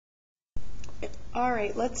All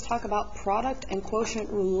right, let's talk about product and quotient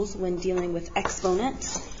rules when dealing with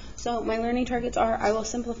exponents. So my learning targets are I will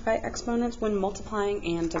simplify exponents when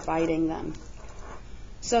multiplying and dividing them.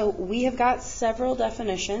 So we have got several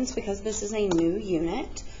definitions because this is a new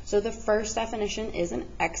unit. So the first definition is an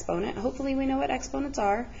exponent. Hopefully we know what exponents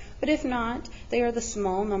are, but if not, they are the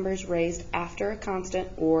small numbers raised after a constant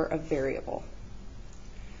or a variable.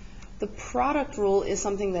 The product rule is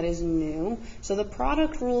something that is new. So the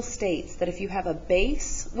product rule states that if you have a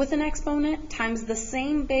base with an exponent times the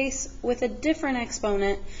same base with a different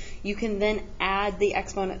exponent, you can then add the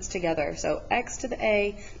exponents together. So x to the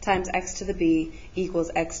a times x to the b equals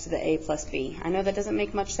x to the a plus b. I know that doesn't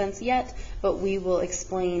make much sense yet, but we will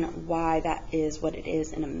explain why that is what it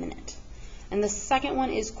is in a minute. And the second one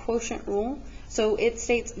is quotient rule. So it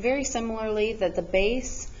states very similarly that the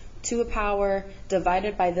base to a power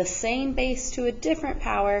divided by the same base to a different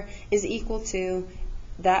power is equal to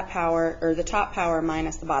that power, or the top power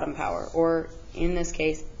minus the bottom power, or in this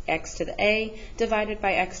case x to the a divided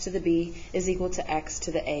by x to the b is equal to x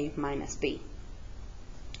to the a minus b.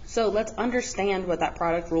 So let's understand what that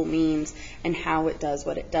product rule means and how it does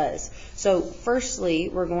what it does. So firstly,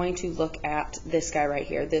 we're going to look at this guy right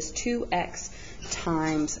here, this 2x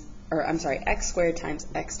times, or I'm sorry, x squared times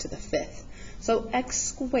x to the fifth. So x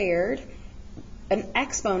squared, an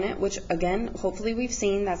exponent, which again, hopefully we've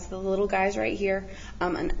seen, that's the little guys right here.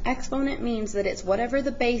 An exponent means that it's whatever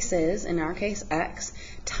the base is, in our case x,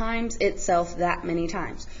 times itself that many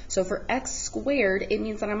times. So for x squared, it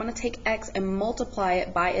means that I'm going to take x and multiply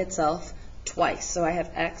it by itself twice. So I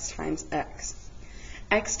have x times x.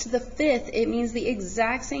 X to the fifth, it means the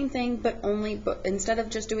exact same thing, but instead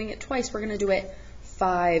of just doing it twice, we're going to do it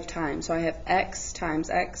 5 times. So I have x times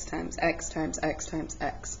x times x times x times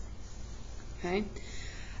x. Okay?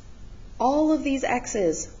 All of these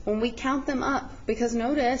x's, when we count them up, because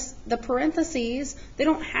notice the parentheses, they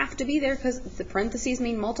don't have to be there because the parentheses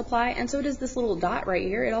mean multiply, and so does this little dot right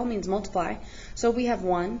here. It all means multiply. So we have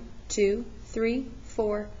 1, 2, 3,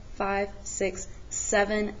 4, 5, 6,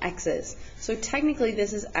 7 x's. So technically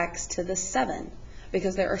this is x to the 7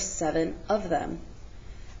 because there are 7 of them.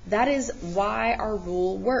 That is why our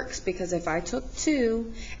rule works, because if I took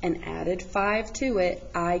 2 and added 5 to it,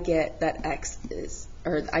 I get that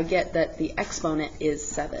the exponent is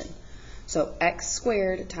 7. So x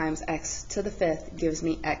squared times x to the fifth gives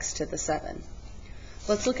me x to the 7.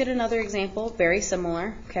 Let's look at another example, very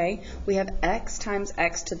similar, okay? We have x times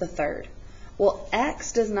x to the third. Well,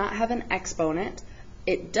 x does not have an exponent.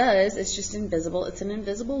 It does, it's just invisible. It's an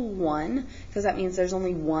invisible 1 because that means there's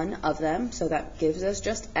only one of them. So that gives us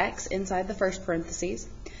just x inside the first parentheses.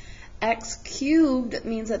 X cubed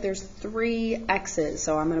means that there's 3 x's.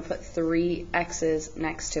 So I'm going to put 3 x's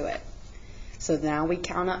next to it. So now we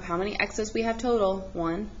count up how many x's we have total.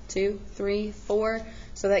 1, 2, 3, 4.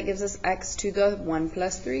 So that gives us x to the 1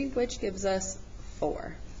 plus 3, which gives us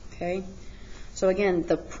 4. Okay. So again,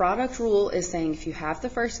 the product rule is saying if you have the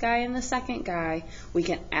first guy and the second guy, we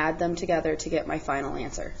can add them together to get my final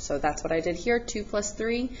answer. So that's what I did here. 2 plus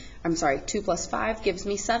 5 gives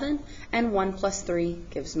me 7, and 1 plus 3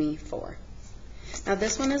 gives me 4. Now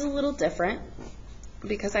this one is a little different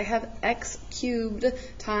because I have x cubed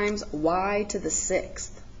times y to the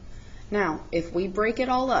 6th. Now, if we break it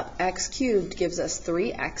all up, x cubed gives us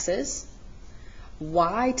 3 x's,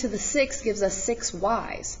 y to the 6th gives us 6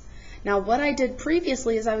 y's. Now what I did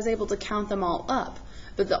previously is I was able to count them all up,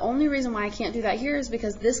 but the only reason why I can't do that here is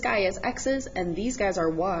because this guy is x's and these guys are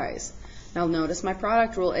y's. Now notice my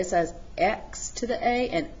product rule, it says x to the a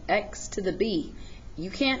and x to the b. You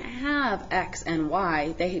can't have x and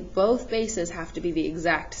y, both bases have to be the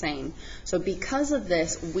exact same. So because of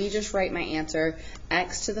this, we just write my answer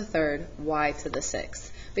x to the third, y to the 6th,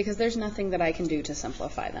 because there's nothing that I can do to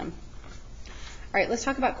simplify them. All right, let's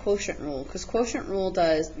talk about quotient rule, because quotient rule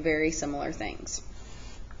does very similar things.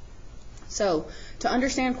 So to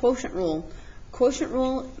understand quotient rule,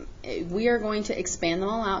 we are going to expand them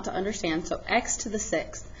all out to understand. So x to the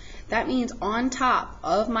 6th, that means on top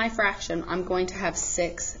of my fraction, I'm going to have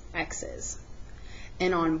 6 x's.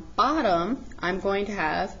 And on bottom, I'm going to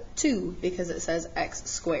have 2 because it says x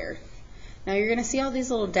squared. Now you're going to see all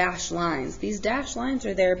these little dashed lines. These dashed lines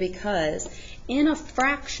are there because in a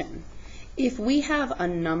fraction, if we have a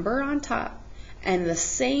number on top and the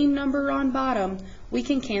same number on bottom, we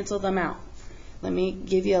can cancel them out. Let me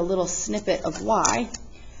give you a little snippet of why.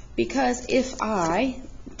 Because if I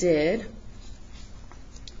did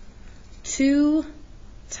 2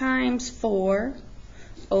 times 4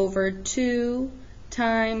 over 2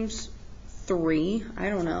 times 3, I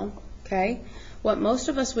don't know, okay? What most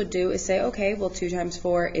of us would do is say, okay, well 2 times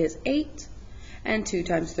 4 is 8, and 2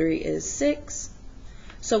 times 3 is 6.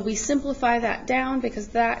 So we simplify that down because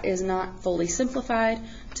that is not fully simplified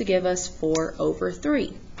to give us 4 over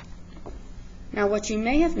 3. Now what you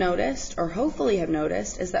may have noticed, or hopefully have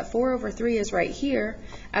noticed, is that 4 over 3 is right here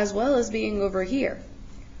as well as being over here.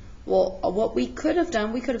 Well, what we could have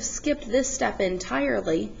done, we could have skipped this step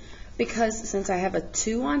entirely because since I have a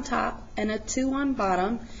 2 on top and a 2 on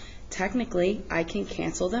bottom, technically I can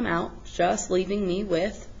cancel them out, just leaving me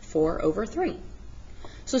with 4 over 3.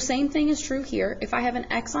 So same thing is true here. If I have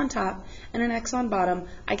an x on top and an x on bottom,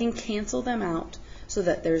 I can cancel them out so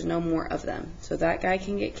that there's no more of them. So that guy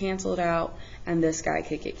can get canceled out and this guy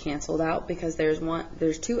could get canceled out because there's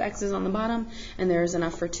 2 x's on the bottom and there's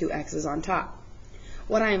enough for 2 x's on top.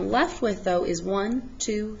 What I am left with though is 1,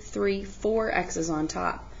 2, 3, 4 x's on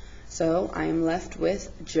top. So I am left with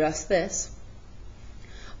just this.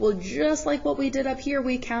 Well, just like what we did up here,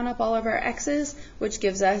 we count up all of our x's, which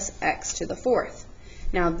gives us x to the 4th.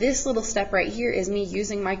 Now this little step right here is me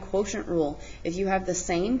using my quotient rule. If you have the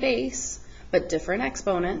same base but different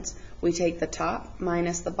exponents, we take the top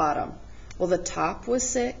minus the bottom. Well, the top was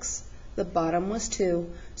 6, the bottom was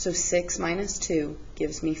 2, so 6 minus 2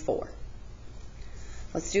 gives me 4.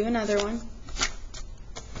 Let's do another one.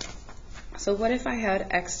 So what if I had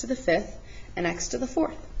x to the 5th and x to the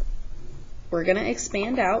 4th? We're going to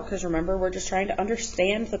expand out because remember we're just trying to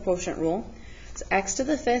understand the quotient rule. So x to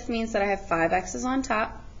the 5th means that I have 5 x's on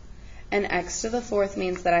top, and x to the 4th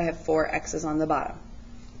means that I have 4 x's on the bottom.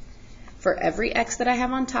 For every x that I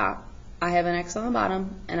have on top, I have an x on the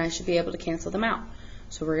bottom, and I should be able to cancel them out.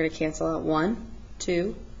 So we're going to cancel out 1,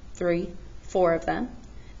 2, 3, 4 of them.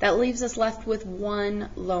 That leaves us left with one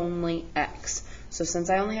lonely x. So since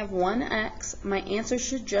I only have one x, my answer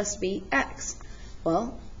should just be x.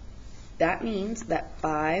 Well, that means that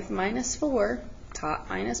 5 minus 4, top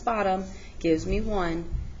minus bottom, gives me 1,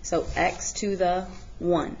 so x to the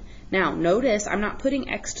 1. Now notice I'm not putting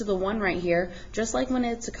x to the 1 right here. Just like when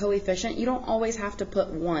it's a coefficient, you don't always have to put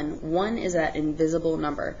 1. 1 is that invisible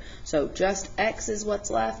number. So just x is what's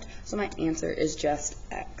left, so my answer is just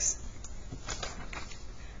x.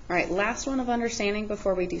 All right, last one of understanding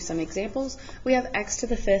before we do some examples. We have x to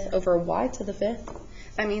the 5th over y to the 5th.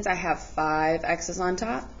 That means I have 5 x's on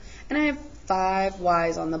top, and I have 5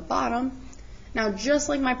 y's on the bottom. Now, just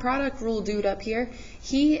like my product rule dude up here,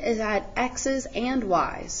 he had x's and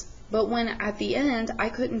y's. But when at the end, I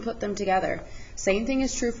couldn't put them together. Same thing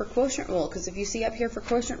is true for quotient rule, because if you see up here for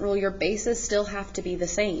quotient rule, your bases still have to be the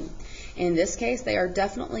same. In this case, they are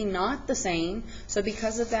definitely not the same. So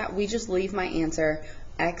because of that, we just leave my answer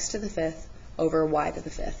x to the 5th over y to the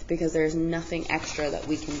 5th, because there's nothing extra that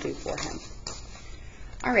we can do for him.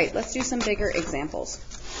 All right, let's do some bigger examples.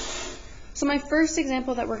 So my first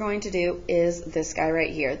example that we're going to do is this guy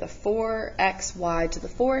right here, the 4xy to the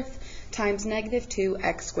 4th times negative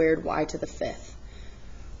 2x squared y to the 5th.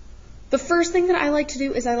 The first thing that I like to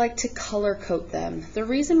do is I like to color code them. The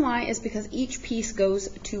reason why is because each piece goes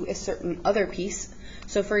to a certain other piece.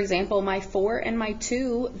 So for example, my 4 and my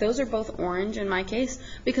 2, those are both orange in my case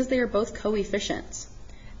because they are both coefficients.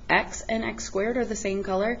 X and x squared are the same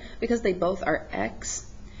color because they both are x.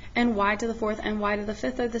 And y to the 4th and y to the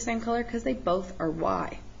 5th are the same color because they both are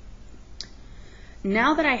y.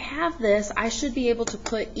 Now that I have this, I should be able to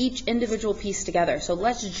put each individual piece together. So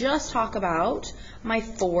let's just talk about my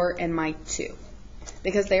 4 and my 2.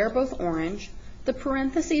 Because they are both orange, the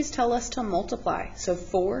parentheses tell us to multiply. So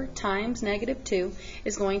 4 times negative 2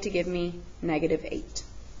 is going to give me negative 8.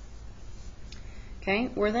 Okay,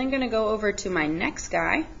 we're then going to go over to my next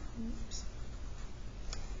guy. Oops.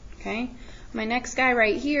 Okay. My next guy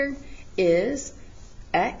right here is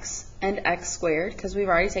x and x squared, because we've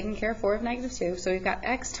already taken care of 4 of negative 2, so we've got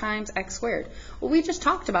x times x squared. Well, we just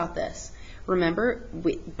talked about this. Remember,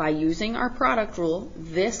 by using our product rule,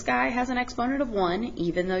 this guy has an exponent of 1,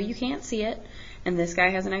 even though you can't see it, and this guy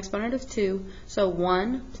has an exponent of 2, so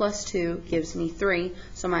 1 plus 2 gives me 3,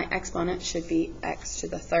 so my exponent should be x to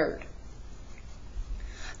the 3rd.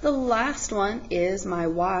 The last one is my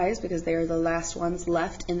y's because they are the last ones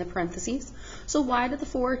left in the parentheses. So y to the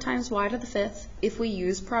 4 times y to the 5th. If we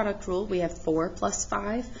use product rule, we have 4 plus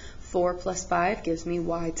 5. 4 plus 5 gives me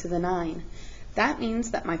y to the 9. That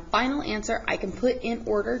means that my final answer I can put in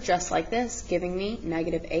order just like this, giving me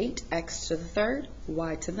negative 8, x to the 3rd,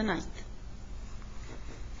 y to the 9th.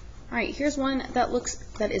 All right, here's one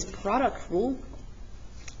that is product rule.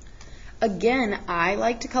 Again, I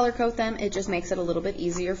like to color code them. It just makes it a little bit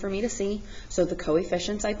easier for me to see. So the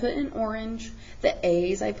coefficients I put in orange, the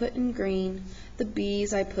A's I put in green, the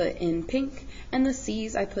B's I put in pink, and the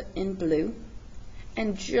C's I put in blue.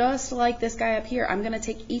 And just like this guy up here, I'm going to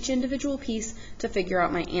take each individual piece to figure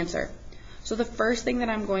out my answer. So the first thing that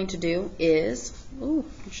I'm going to do is, ooh,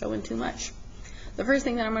 I'm showing too much. The first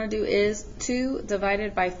thing that I'm going to do is 2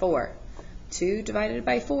 divided by 4. 2 divided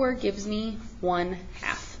by 4 gives me 1/2.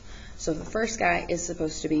 So the first guy is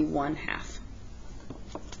supposed to be 1/2.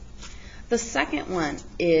 The second one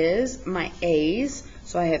is my a's.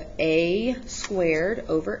 So I have a squared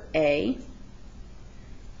over a.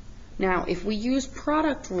 Now, if we use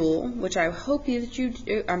product rule, which I hope that you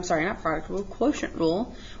do, I'm sorry, not product rule, quotient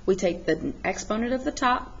rule, we take the exponent of the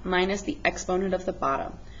top minus the exponent of the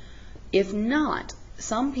bottom. If not,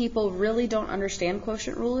 some people really don't understand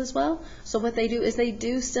quotient rule as well, so what they do is they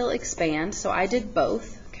do still expand. So I did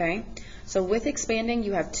both, okay? So with expanding,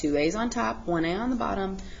 you have 2 a's on top, 1 a on the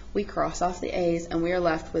bottom. We cross off the a's, and we are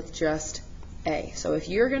left with just a. So if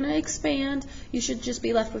you're going to expand, you should just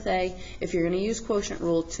be left with a. If you're going to use quotient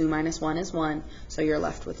rule, 2 minus 1 is 1, so you're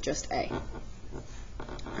left with just a.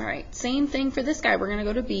 All right, same thing for this guy. We're going to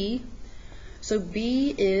go to b. So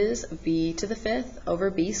b is b to the 5th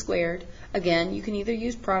over b squared. Again, you can either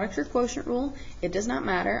use product or quotient rule. It does not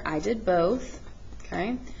matter. I did both.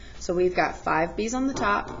 Okay, so we've got 5 b's on the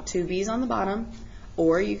top, 2 b's on the bottom,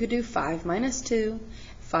 or you could do 5 minus 2.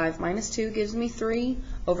 5 minus 2 gives me 3.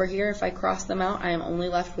 Over here, if I cross them out, I am only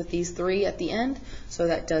left with these 3 at the end, so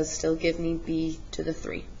that does still give me b to the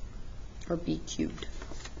 3, or b cubed.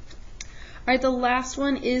 All right, the last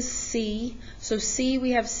one is c. So c,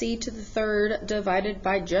 we have c to the 3rd divided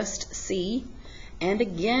by just c. And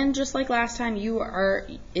again, just like last time,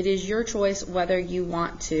 it is your choice whether you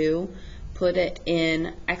want to put it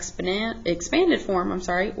in expanded form,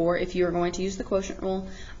 or if you're going to use the quotient rule.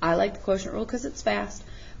 I like the quotient rule because it's fast.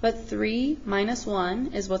 But 3 minus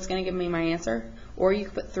 1 is what's going to give me my answer. Or you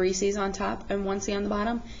could put 3 c's on top and 1 c on the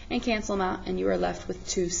bottom and cancel them out, and you are left with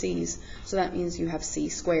 2 c's. So that means you have c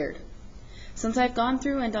squared. Since I've gone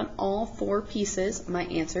through and done all 4 pieces, my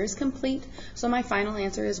answer is complete. So my final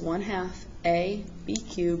answer is 1/2 a b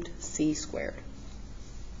cubed c squared.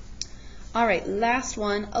 All right, last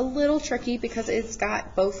one, a little tricky because it's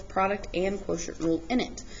got both product and quotient rule in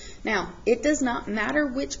it. Now, it does not matter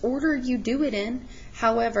which order you do it in.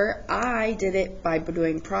 However, I did it by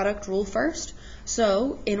doing product rule first.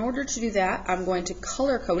 So in order to do that, I'm going to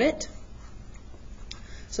color code it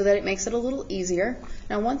so that it makes it a little easier.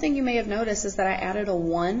 Now, one thing you may have noticed is that I added a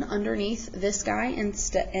 1 underneath this guy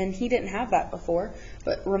instead, and he didn't have that before.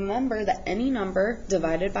 But remember that any number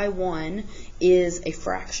divided by 1 is a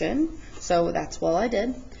fraction. So that's what I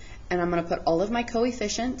did. And I'm going to put all of my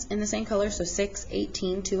coefficients in the same color, so 6,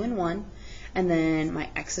 18, 2, and 1. And then my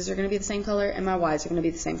x's are going to be the same color, and my y's are going to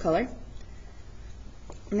be the same color.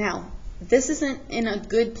 Now, this isn't in a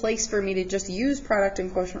good place for me to just use product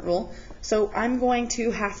and quotient rule, so I'm going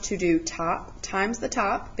to have to do top times the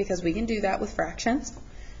top, because we can do that with fractions,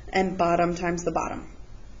 and bottom times the bottom.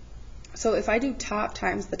 So if I do top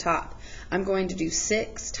times the top, I'm going to do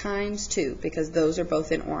 6 times 2, because those are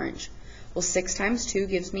both in orange. Well, 6 times 2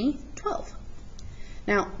 gives me 12.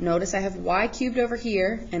 Now, notice I have y cubed over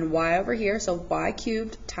here and y over here, so y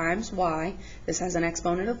cubed times y. This has an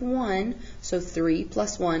exponent of 1, so 3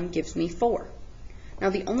 plus 1 gives me 4. Now,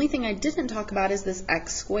 the only thing I didn't talk about is this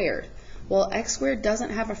x squared. Well, x squared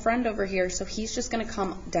doesn't have a friend over here, so he's just going to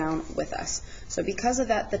come down with us. So because of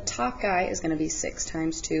that, the top guy is going to be 6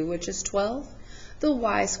 times 2, which is 12.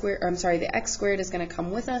 The x squared is going to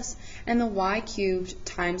come with us, and the y cubed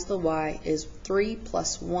times the y is 3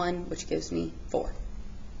 plus 1, which gives me 4.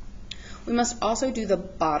 We must also do the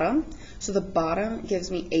bottom. So the bottom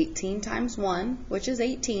gives me 18 times 1, which is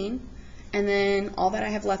 18, and then all that I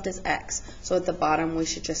have left is x. So at the bottom, we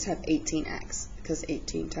should just have 18x, because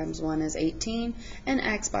 18 times 1 is 18, and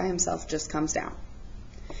x by himself just comes down.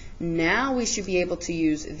 Now we should be able to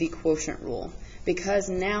use the quotient rule, because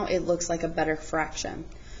now it looks like a better fraction.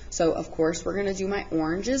 So of course we're going to do my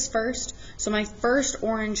oranges first. So my first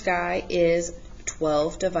orange guy is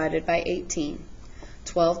 12 divided by 18.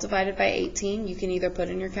 12 divided by 18, you can either put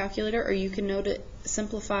in your calculator or you can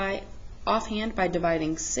simplify offhand by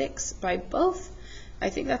dividing 6 by both. I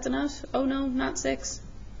think that's enough. Oh no, not 6.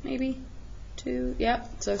 Maybe 2. Yep,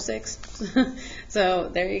 so 6. So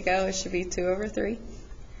there you go. It should be 2 over 3.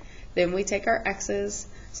 Then we take our x's.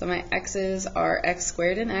 So my x's are x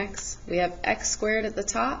squared and x. We have x squared at the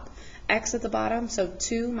top, x at the bottom, so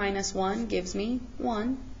 2 minus 1 gives me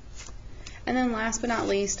 1. And then last but not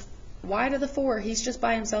least, y to the 4. He's just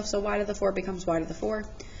by himself, so y to the 4 becomes y to the 4.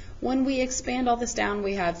 When we expand all this down,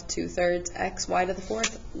 we have 2/3 x y to the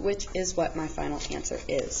 4th, which is what my final answer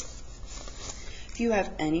is. If you have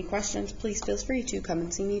any questions, please feel free to come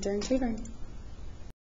and see me during tutoring.